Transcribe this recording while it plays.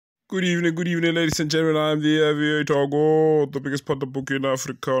Good evening, ladies and gentlemen. I'm the aviator. Go, the biggest part of book in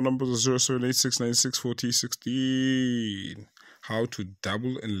Africa. Numbers are 0786964016. How to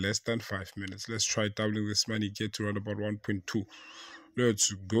double in less than 5 minutes. Let's try doubling this money. Get to around about 1.2.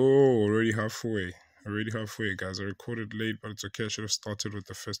 Let's go. Already halfway, guys. I recorded late, but it's okay. I should have started with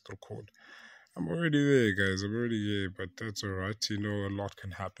the first record. I'm already there, guys. I'm already there, but that's alright. You know, a lot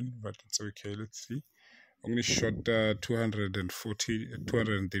can happen, but it's okay. Let's see. Only shot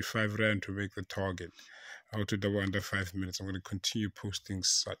 235 rand to make the target. How to double under 5 minutes. I'm going to continue posting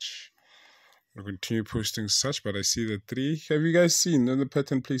such. but I see the 3. Have you guys seen? The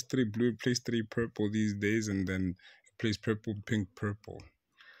pattern plays 3 blue, plays 3 purple these days, and then it plays purple, pink, purple.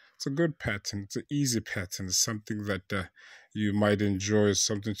 It's a good pattern. It's an easy pattern. It's something that you might enjoy. It's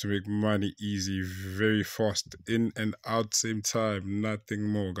something to make money easy, very fast, in and out same time. Nothing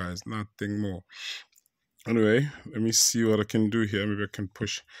more, guys. Nothing more. Anyway, let me see what I can do here. Maybe I can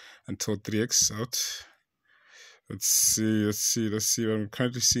push until 3x out. Let's see. I'm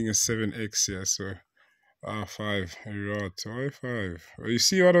currently seeing a 7x here, so 5. Right, 5. You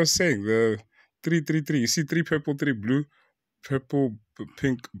see what I was saying? The 3. You see 3 purple, 3 blue, purple,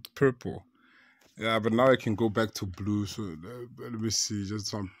 pink, purple. Yeah, but now I can go back to blue. So let me see.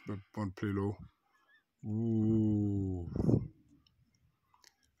 Just one play low. Ooh.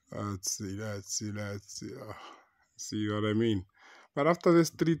 Let's see. See what I mean? But after this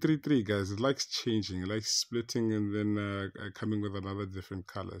 3, guys, it likes changing. It likes splitting and then coming with another different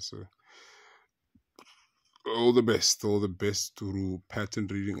color. So all the best to pattern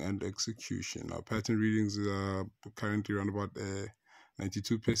reading and execution. Now, pattern readings are currently around about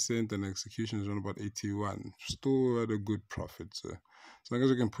 92% and execution is around about 81%. Still at a good profit. So as long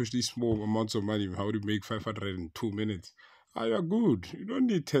as we can push these small amounts of money, how do you make 500 in 2 minutes? You're good. You don't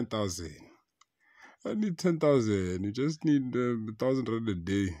need 10,000. I need 10,000. You just need 1,000 rand a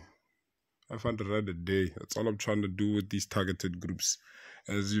day, 500 rand a day. That's all I'm trying to do with these targeted groups.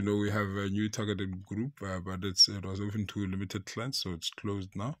 As you know, we have a new targeted group, but it was open to limited clients, so it's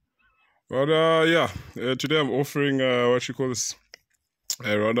closed now. But today I'm offering around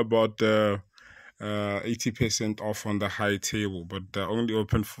about 80% off on the high table, but only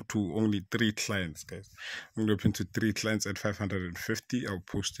open to only 3 clients, guys. Only open to 3 clients at 550. I'll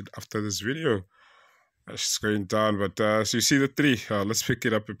post it after this video. It's going down, but so you see the 3. Let's pick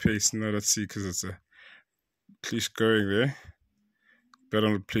it up a pace now. Let's see, because it's at least going there. Better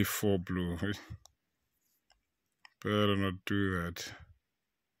not play 4 blue. Right? Better not do that.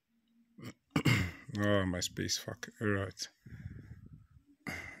 Oh, my space. Fuck. All right.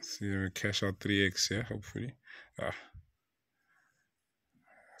 See, I'm gonna cash out 3x here, hopefully.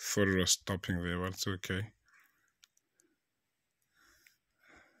 Thought it was stopping there, but it's okay.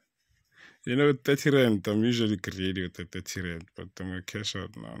 You know, 30 rand, I'm usually greedy with the 30 rand, but I'm gonna cash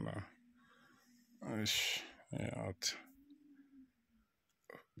out now. Out.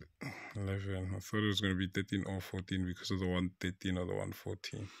 11. I thought it was gonna be 13 or 14 because of the 113 or the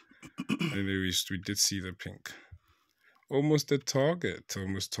 114. Anyways, we did see the pink. Almost at target.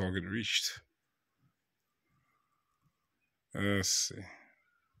 Almost target reached. Let's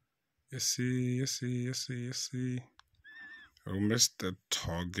see. See. Almost the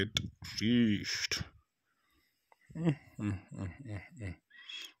target reached.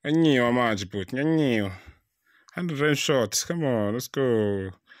 Anyo manje but anyo. 100 rand shots. Come on, let's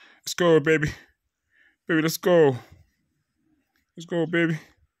go. Let's go, baby. Baby, let's go. Let's go, baby.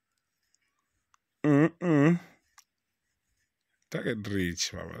 Target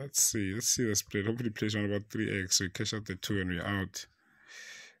reach, mama. Let's see the split. Hopefully plays on about 3x, so we cash out the 2 and we're out.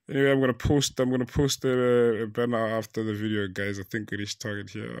 Anyway, I'm gonna post a banner after the video, guys. I think we reached target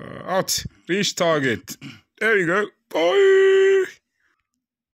here. Out! Reach target. There you go. Bye!